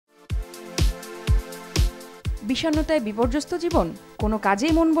বিষণ্ণতায় বিপর্যস্ত জীবন, কোনো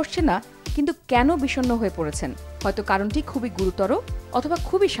কাজেই মন বসছে না, কিন্তু কেন বিষণ্ণ হয়ে পড়েছেন? হয়তো কারণটি খুবই গুরুতর অথবা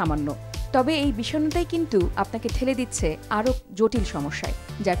খুবই সামান্য। তবে এই বিষণ্ণতাই কিন্তু আপনাকে ঠেলে দিচ্ছে আরও জটিল সমস্যায়,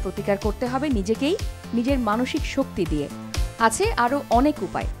 যার প্রতিকার করতে হবে নিজেকেই, নিজের মানসিক শক্তি দিয়ে। আছে আরও অনেক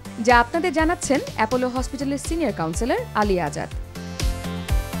উপায়, যা আপনাদের জানাচ্ছেন অ্যাপোলো হসপিটালের সিনিয়র কাউন্সিলর আলিয়া আজাদ।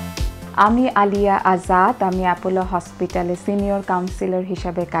 আমি আলিয়া আজাদ, আমি অ্যাপোলো হসপিটালে সিনিয়র কাউন্সিলর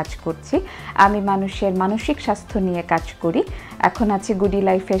হিসাবে কাজ করছি। আমি মানুষের মানসিক স্বাস্থ্য নিয়ে কাজ করি। এখন আছি গুডি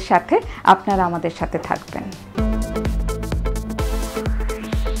লাইফের সাথে, আপনারা আমাদের সাথে থাকবেন।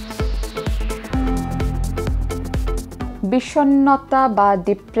 বিষণ্ণতা বা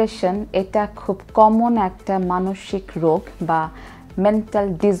ডিপ্রেশন এটা খুব কমন একটা মানসিক রোগ বা মেন্টাল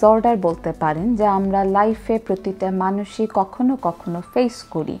ডিসঅর্ডার বলতে পারেন, যা আমরা লাইফে প্রতিটা মানুষই কখনো কখনো ফেস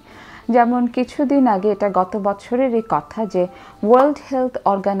করি। যেমন কিছুদিন আগে, এটা গত বছরেরই কথা, যে ওয়ার্ল্ড হেলথ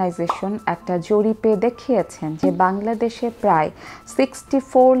অর্গানাইজেশন একটা জরিপে দেখিয়েছেন যে বাংলাদেশে প্রায়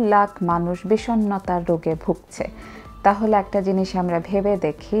 64 লাখ মানুষ বিষণ্ণতার রোগে ভুগছে। তাহলে একটা জিনিস আমরা ভেবে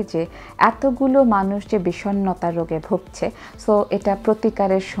দেখি যে এতগুলো মানুষ যে বিষণ্ণতার রোগে ভুগছে, সো এটা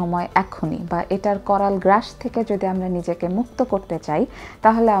প্রতিকারের সময় এখনই, বা এটার করাল গ্রাস থেকে যদি আমরা নিজেকে মুক্ত করতে চাই,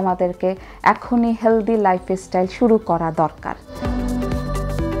 তাহলে আমাদেরকে এখনই হেলদি লাইফস্টাইল শুরু করা দরকার।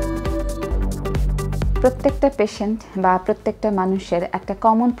 প্রত্যেকটা পেশেন্ট বা প্রত্যেকটা মানুষের একটা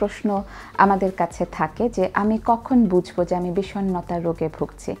কমন প্রশ্ন আমাদের কাছে থাকে যে আমি কখন বুঝবো যে আমি বিষণ্ণতার রোগে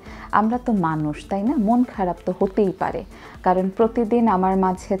ভুগছি। আমরা তো মানুষ, তাই না? মন খারাপ তো হতেই পারে, কারণ প্রতিদিন আমার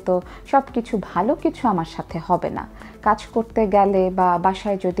মাঝে তো সব কিছু ভালো কিছু আমার সাথে হবে না। কাজ করতে গেলে বা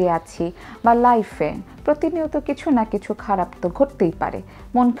বাসায় যদি আছি বা লাইফে প্রতিনিয়ত কিছু না কিছু খারাপ তো ঘটতেই পারে।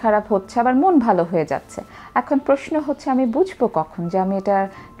 মন খারাপ হচ্ছে, আবার মন ভালো হয়ে যাচ্ছে। এখন প্রশ্ন হচ্ছে, আমি বুঝবো কখন যে আমি এটার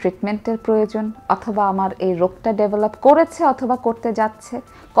ট্রিটমেন্টের প্রয়োজন, অথবা আমার এই রোগটা ডেভেলপ করেছে অথবা করতে যাচ্ছে,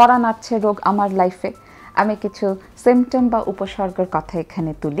 করা নাড়ছে রোগ আমার লাইফে। আমি কিছু সিমটম বা উপসর্গের কথা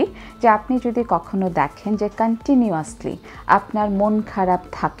এখানে তুলি, যে আপনি যদি কখনো দেখেন যে কন্টিনিউয়াসলি আপনার মন খারাপ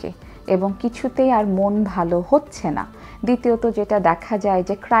থাকে এবং কিছুতেই আর মন ভালো হচ্ছে না। দ্বিতীয়ত যেটা দেখা যায়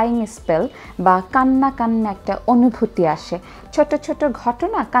যে ক্রাইং স্পেল বা কান্না কান্না একটা অনুভূতি আসে, ছোট ছোট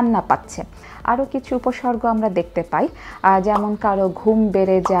ঘটনা কান্না পাচ্ছে। আরও কিছু উপসর্গ আমরা দেখতে পাই, যেমন কারো ঘুম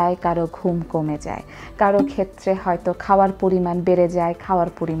বেড়ে যায়, কারো ঘুম কমে যায়, কারো ক্ষেত্রে হয়তো খাওয়ার পরিমাণ বেড়ে যায়, খাওয়ার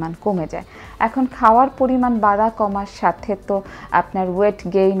পরিমাণ কমে যায়। এখন খাওয়ার পরিমাণ বাড়া কমার সাথে তো আপনার ওয়েট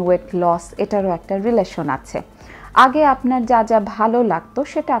গেইন, ওয়েট লস, এটারও একটা রিলেশন আছে। আগে আপনার যা যা ভালো লাগতো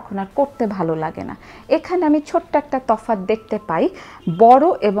সেটা এখন আর করতে ভালো লাগে না। এখানে আমি ছোট্ট একটা তফাৎ দেখতে পাই বড়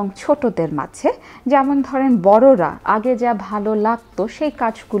এবং ছোটদের মাঝে। যেমন ধরেন, বড়রা আগে যা ভালো লাগতো সেই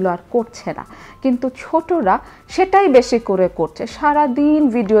কাজগুলো আর করছে না, কিন্তু ছোটরা সেটাই বেশি করে করছে। সারাদিন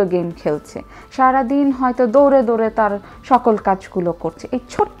ভিডিও গেম খেলছে, সারাদিন হয়তো দৌড়ে দৌড়ে তার সকল কাজগুলো করছে। এই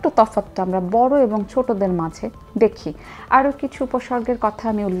ছোট্ট তফাৎটা আমরা বড় এবং ছোটদের মাঝে দেখি। আরও কিছু উপসর্গের কথা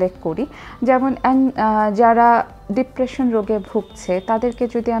আমি উল্লেখ করি, যেমন যারা ডিপ্রেশন রোগে ভুগছে তাদেরকে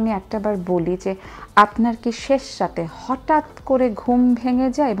যদি আমি একটাবার বলি যে আপনার কি শেষ রাতে হঠাৎ করে ঘুম ভেঙে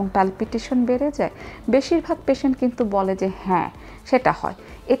যায় এবং প্যালপিটেশন বেড়ে যায়, বেশিরভাগ পেশেন্ট কিন্তু বলে যে হ্যাঁ, সেটা হয়।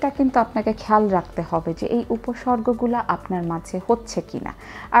 এটা কিন্তু আপনাকে খেয়াল রাখতে হবে যে এই উপসর্গগুলো আপনার মাঝে হচ্ছে কিনা।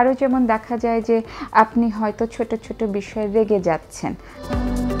 আরও যেমন দেখা যায় যে আপনি হয়তো ছোট ছোট বিষয়ে রেগে যাচ্ছেন।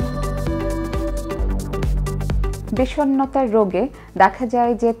 বিষণ্ণতার রোগে দেখা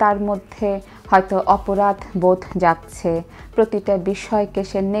যায় যে তার মধ্যে হয়তো অপরাধ বোধ যাচ্ছে, প্রতিটা বিষয়কে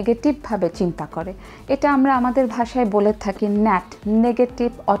সে নেগেটিভভাবে চিন্তা করে। এটা আমরা আমাদের ভাষায় বলে থাকি ন্যাট, নেগেটিভ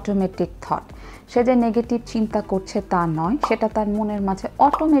অটোমেটিক থট। সে যে নেগেটিভ চিন্তা করছে তা নয়, সেটা তার মনের মাঝে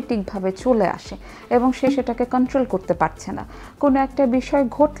অটোমেটিকভাবে চলে আসে এবং সে সেটাকে কন্ট্রোল করতে পারছে না। কোনো একটা বিষয়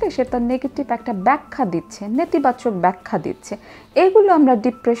ঘটলে সে তার নেগেটিভ একটা ব্যাখ্যা দিচ্ছে, নেতিবাচক ব্যাখ্যা দিচ্ছে। এগুলো আমরা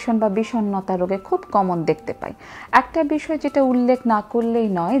ডিপ্রেশন বা বিষণ্ণতা রোগে খুব কমন দেখতে পাই। একটা বিষয় যেটা উল্লেখ না করলেই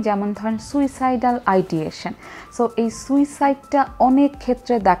নয়, যেমন ধরেন সুইসাইডাল আইডিয়েশন। সো এই সুইসাইডটা অনেক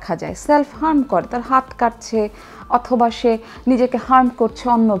ক্ষেত্রে দেখা যায়, সেলফ হার্ম করে, তার হাত কাটছে অথবা সে নিজেকে হার্ম করছে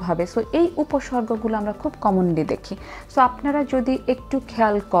অন্যভাবে। সো এই উপসর্গগুলো আমরা খুব কমনলি দেখি। সো আপনারা যদি একটু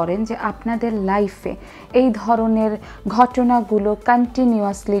খেয়াল করেন যে আপনাদের লাইফে এই ধরনের ঘটনাগুলো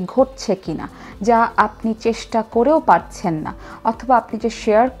কন্টিনিউয়াসলি ঘটছে কিনা, যা আপনি চেষ্টা করেও পারছেন না, অথবা আপনি যে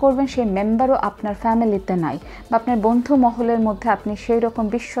শেয়ার করবেন সেই মেম্বারও আপনার ফ্যামিলিতে নাই, বা আপনার বন্ধু মহলের মধ্যে আপনি সেই রকম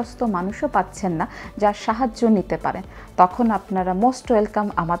বিশ্বস্ত মানুষও পাচ্ছেন না যার সাহায্য নিতে পারেন, তখন আপনারা মোস্ট ওয়েলকাম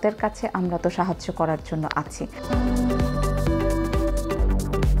আমাদের কাছে। আমরা তো সাহায্য করার জন্য আছি।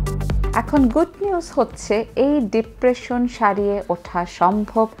 এখন গুড নিউজ হচ্ছে, এই ডিপ্রেশন সারিয়ে ওঠা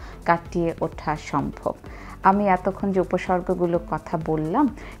সম্ভব, কাটিয়ে ওঠা সম্ভব। আমি এতক্ষণ যে উপসর্গগুলোর কথা বললাম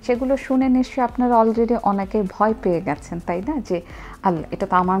সেগুলো শুনে নিশ্চয়ই আপনারা অলরেডি অনেকে ভয় পেয়ে গেছেন, তাই না? যে আল্লাহ, এটা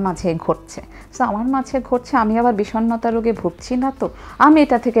তো আমার মাঝে ঘটছে। সো আমার মাঝে ঘটছে, আমি আবার বিষণ্ণতা রোগে ভুগছি না তো, আমি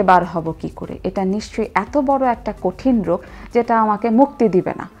এটা থেকে বার হব কি করে? এটা নিশ্চয়ই এত বড় একটা কঠিন রোগ যেটা আমাকে মুক্তি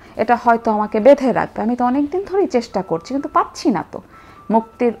দিবে না, এটা হয়তো আমাকে বেঁধে রাখবে। আমি তো অনেক দিন ধরেই চেষ্টা করছি কিন্তু পাচ্ছি না। তো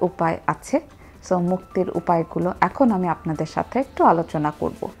মুক্তির উপায় আছে। সো মুক্তির উপায়গুলো এখন আমি আপনাদের সাথে একটু আলোচনা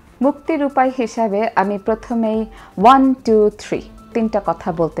করব। মুক্তির উপায় হিসাবে আমি প্রথমেই 1 2 3 তিনটা কথা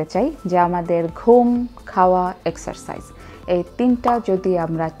বলতে চাই, যে আমাদের ঘুম, খাওয়া, এক্সারসাইজ, এই তিনটা যদি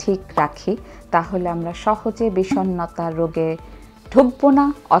আমরা ঠিক রাখি তাহলে আমরা সহজে বিষণ্ণতা রোগে ঢুকবো না,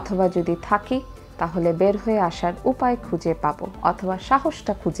 অথবা যদি থাকি তাহলে বের হয়ে আসার উপায় খুঁজে পাবো অথবা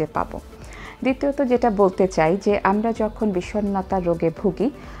সাহসটা খুঁজে পাবো। দ্বিতীয়ত যেটা বলতে চাই, যে আমরা যখন বিষণ্ণতা রোগে ভুগি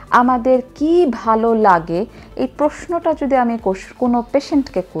আমাদের কি ভালো লাগে, এই প্রশ্নটা যদি আমি কোনো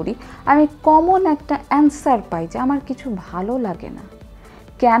পেশেন্টকে করি, আমি কমন একটা অ্যান্সার পাই যে আমার কিছু ভালো লাগে না।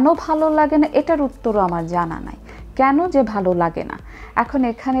 কেন ভালো লাগে না এটার উত্তরও আমার জানা নাই, কেন যে ভালো লাগে না। এখন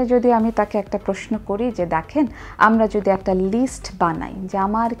এখানে যদি আমি তাকে একটা প্রশ্ন করি যে দেখেন, আমরা যদি একটা লিস্ট বানাই যে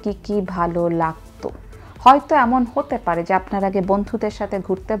আমার কি কি ভালো লাগতো, হয়তো এমন হতে পারে যে আপনার আগে বন্ধুদের সাথে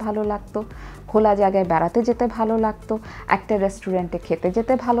ঘুরতে ভালো লাগতো, খোলা জায়গায় বেড়াতে যেতে ভালো লাগতো, একটা রেস্টুরেন্টে খেতে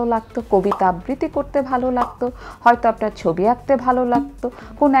যেতে ভালো লাগতো, কবিতা আবৃত্তি করতে ভালো লাগতো, হয়তো আপনার ছবি আঁকতে ভালো লাগতো,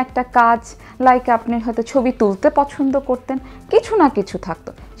 কোনো একটা কাজ লাইক আপনি হয়তো ছবি তুলতে পছন্দ করতেন, কিছু না কিছু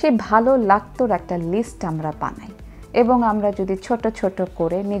থাকতো। সেই ভালো লাগতোর একটা লিস্ট আমরা বানাই এবং আমরা যদি ছোট ছোট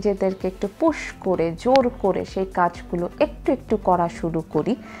করে নিজেদেরকে একটু পুশ করে জোর করে সেই কাজগুলো একটু একটু করা শুরু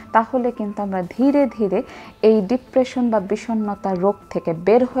করি, তাহলে কিন্তু আমরা ধীরে ধীরে এই ডিপ্রেশন বা বিষণ্ণতা রোগ থেকে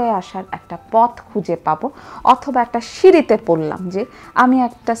বের হয়ে আসার একটা পথ খুঁজে পাবো, অথবা একটা সিঁড়িতে পড়লাম যে আমি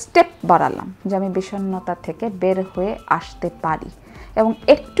একটা স্টেপ বাড়ালাম যে আমি বিষণ্ণতা থেকে বের হয়ে আসতে পারি। এবং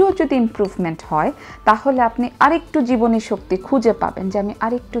একটুও যদি ইমপ্রুভমেন্ট হয় তাহলে আপনি আরেকটু জীবনী শক্তি খুঁজে পাবেন যে আমি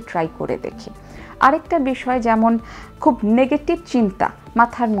আরেকটু ট্রাই করে দেখি। আরেকটা বিষয়, যেমন খুব নেগেটিভ চিন্তা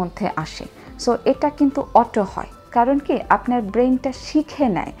মাথার মধ্যে আসে, সো এটা কিন্তু অটো হয়। কারণ কি, আপনার ব্রেইনটা শিখে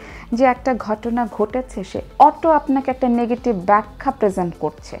নেয় যে একটা ঘটনা ঘটেছে, সে অটো আপনাকে একটা নেগেটিভ ব্যাখ্যা প্রেজেন্ট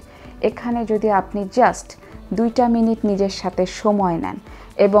করছে। এখানে যদি আপনি জাস্ট 2 মিনিট নিজের সাথে সময় নেন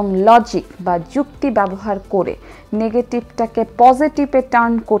এবং লজিক বা যুক্তি ব্যবহার করে নেগেটিভটাকে পজিটিভে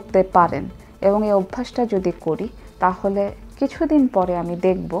টার্ন করতে পারেন, এবং এই অভ্যাসটা যদি করি তাহলে কিছুদিন পরে আমি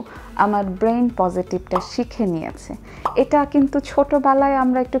দেখব আমার ব্রেইন পজিটিভটা শিখে নিয়েছে। এটা কিন্তু ছোটোবেলায়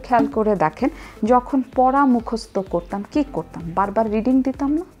আমরা একটু খেয়াল করে দেখেন, যখন পড়া মুখস্থ করতাম কি করতাম, বারবার রিডিং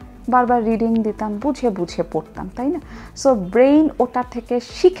দিতাম না, বারবার রিডিং দিতাম, বুঝে বুঝে পড়তাম, তাই না? সো ব্রেইন ওটা থেকে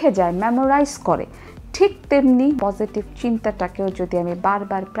শিখে যায়, মেমোরাইজ করে। ঠিক তেমনি পজিটিভ চিন্তাটাকেও যদি আমি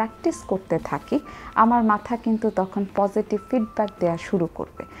বারবার প্র্যাকটিস করতে থাকি, আমার মাথা কিন্তু তখন পজিটিভ ফিডব্যাক দেওয়া শুরু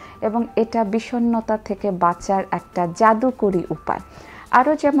করবে, এবং এটা বিষণ্ণতা থেকে বাঁচার একটা জাদুকরী উপায়।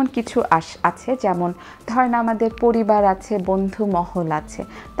 আরও যেমন কিছু আছে, যেমন ধরেন আমাদের পরিবার আছে, বন্ধু মহল আছে,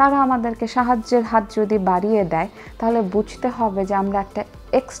 তারা আমাদেরকে সাহায্যের হাত যদি বাড়িয়ে দেয় তাহলে বুঝতে হবে যে আমরা একটা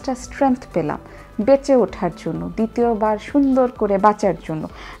এক্সট্রা স্ট্রেংথ পেলাম বেঁচে ওঠার জন্য, দ্বিতীয়বার সুন্দর করে বাঁচার জন্য।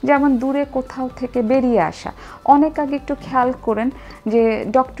 যেমন দূরে কোথাও থেকে বেরিয়ে আসা, অনেক আগে একটু খেয়াল করেন যে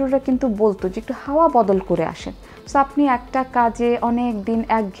ডক্টররা কিন্তু বলতো যে একটু হাওয়া বদল করে আসেন। সো আপনি একটা কাজে অনেক দিন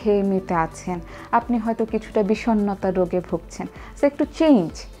একঘেয়েমিতে আছেন, আপনি হয়তো কিছুটা বিষণ্ণতা রোগে ভুগছেন, সো একটু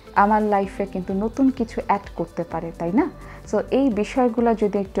চেঞ্জ আমার লাইফে কিন্তু নতুন কিছু অ্যাড করতে পারে, তাই না? সো এই বিষয়গুলো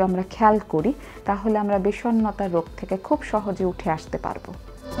যদি একটু আমরা খেয়াল করি তাহলে আমরা বিষণ্ণতা রোগ থেকে খুব সহজে উঠে আসতে পারবো।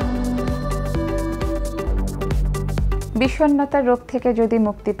 বিষণ্ণতা রোগ থেকে যদি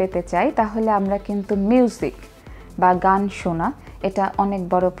মুক্তি পেতে চাই তাহলে আমরা কিন্তু মিউজিক বা গান শোনা, এটা অনেক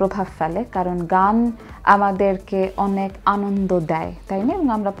বড় প্রভাব ফেলে, কারণ গান আমাদেরকে অনেক আনন্দ দেয়, তাই না? এবং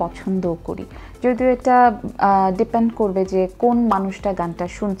আমরা পছন্দও করি, যদিও এটা ডিপেন্ড করবে যে কোন মানুষটা গানটা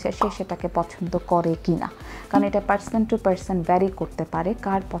শুনছে সে সেটাকে পছন্দ করে কি না, কারণ এটা পার্সন টু পার্সন ভ্যারি করতে পারে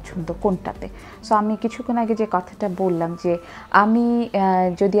কার পছন্দ কোনটাতে। সো আমি কিছুক্ষণ আগে যে কথাটা বললাম যে আমি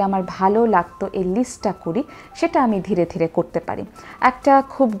যদি আমার ভালো লাগতো এই লিস্টটা করি, সেটা আমি ধীরে ধীরে করতে পারি। একটা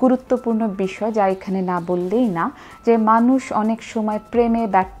খুব গুরুত্বপূর্ণ বিষয় যা এখানে না বললেই না, যে মানুষ অনেক সময় প্রেমে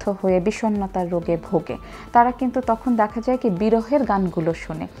ব্যর্থ হয়ে বিষণ্ণতার রোগে ভোগে, তারা কিন্তু তখন দেখা যায় কি বিরহের গানগুলো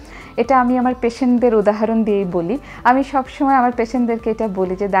শোনে। এটা আমি আমার পেশেন্টদের উদাহরণ দিয়েই বলি। আমি সবসময় আমার পেশেন্টদেরকে এটা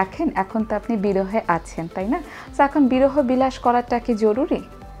বলি যে দেখেন, এখন তো আপনি বিরহে আছেন, তাই না? তো এখন বিরহ বিলাস করাটা কি জরুরি?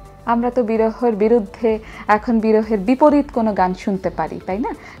 আমরা তো বিরহের বিরুদ্ধে, এখন বিরহের বিপরীত কোনো গান শুনতে পারি, তাই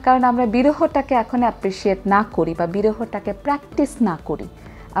না? কারণ আমরা বিরহটাকে এখন অ্যাপ্রিসিয়েট না করি বা বিরহটাকে প্র্যাকটিস না করি,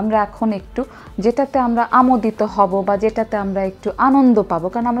 আমরা এখন একটু যেটাতে আমরা আমোদিত হব বা যেটাতে আমরা একটু আনন্দ পাবো,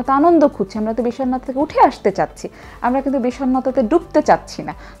 কারণ আমরা তো আনন্দ খুঁজছি, আমরা তো বিষণ্ণতা থেকে উঠে আসতে চাচ্ছি, আমরা কিন্তু বিষণ্ণতাতে ডুবতে চাচ্ছি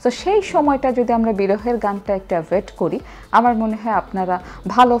না। তো সেই সময়টা যদি আমরা বিরহের গানটা একটু অ্যাভয়েড করি, আমার মনে হয় আপনারা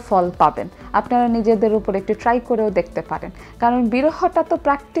ভালো ফল পাবেন। আপনারা নিজেদের উপর একটু ট্রাই করেও দেখতে পারেন, কারণ বিরহটা তো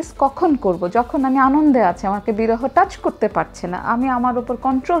প্র্যাকটিস কখন করব? যখন আমি আনন্দে আছি, আমাকে বিরহ টাচ করতে পারছে না, আমি আমার উপর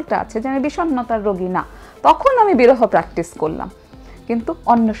কন্ট্রোলটা আছে যে আমি বিষণ্ণতার রোগী না, তখন আমি বিরহ প্র্যাকটিস করলাম, কিন্তু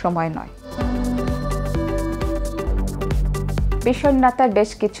অন্য সময় নয়। বিষণ্ণতার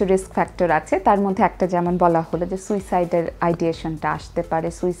বেশ কিছু রিস্ক ফ্যাক্টর আছে, তার মধ্যে একটা যেমন বলা হলো যে সুইসাইডের আইডিয়েশনটা আসতে পারে,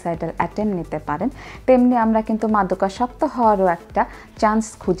 সুইসাইডাল অ্যাটেম্প নিতে পারেন, তেমনি আমরা কিন্তু মাদকাসক্ত হওয়ারও একটা চান্স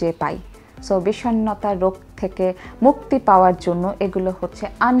খুঁজে পাই। সো বিষণ্ণতার রোগ থেকে মুক্তি পাওয়ার জন্য এগুলো হচ্ছে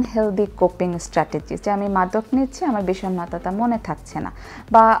আনহেলদি কোপিং স্ট্র্যাটেজি, যে আমি মাদক নিচ্ছি, আমার বিষণ্ণতাটা মনে থাকছে না,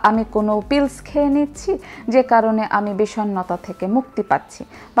 বা আমি কোনো পিলস খেয়ে নিচ্ছি যে কারণে আমি বিষণ্ণতা থেকে মুক্তি পাচ্ছি,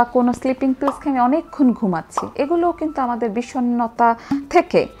 বা কোনো স্লিপিং পিলস খেয়ে আমি অনেকক্ষণ ঘুমাচ্ছি, এগুলোও কিন্তু আমাদের বিষণ্ণতা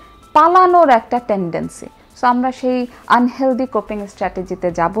থেকে পালানোর একটা টেন্ডেন্সি। সো আমরা সেই আনহেলদি কোপিং স্ট্র্যাটেজিতে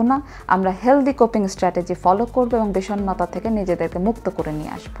যাব না, আমরা হেলদি কোপিং স্ট্র্যাটেজি ফলো করব এবং বিষণ্ণতা থেকে নিজেদেরকে মুক্ত করে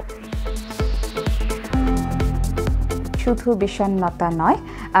নিয়ে আসবো। শুধু বিষণ্ণতা নয়,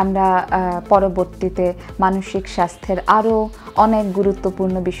 আমরা পরবর্তীতে মানসিক স্বাস্থ্যের আরও অনেক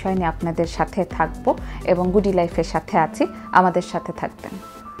গুরুত্বপূর্ণ বিষয় নিয়ে আপনাদের সাথে থাকব এবং গুডি লাইফের সাথে আছি, আমাদের সাথে থাকবেন।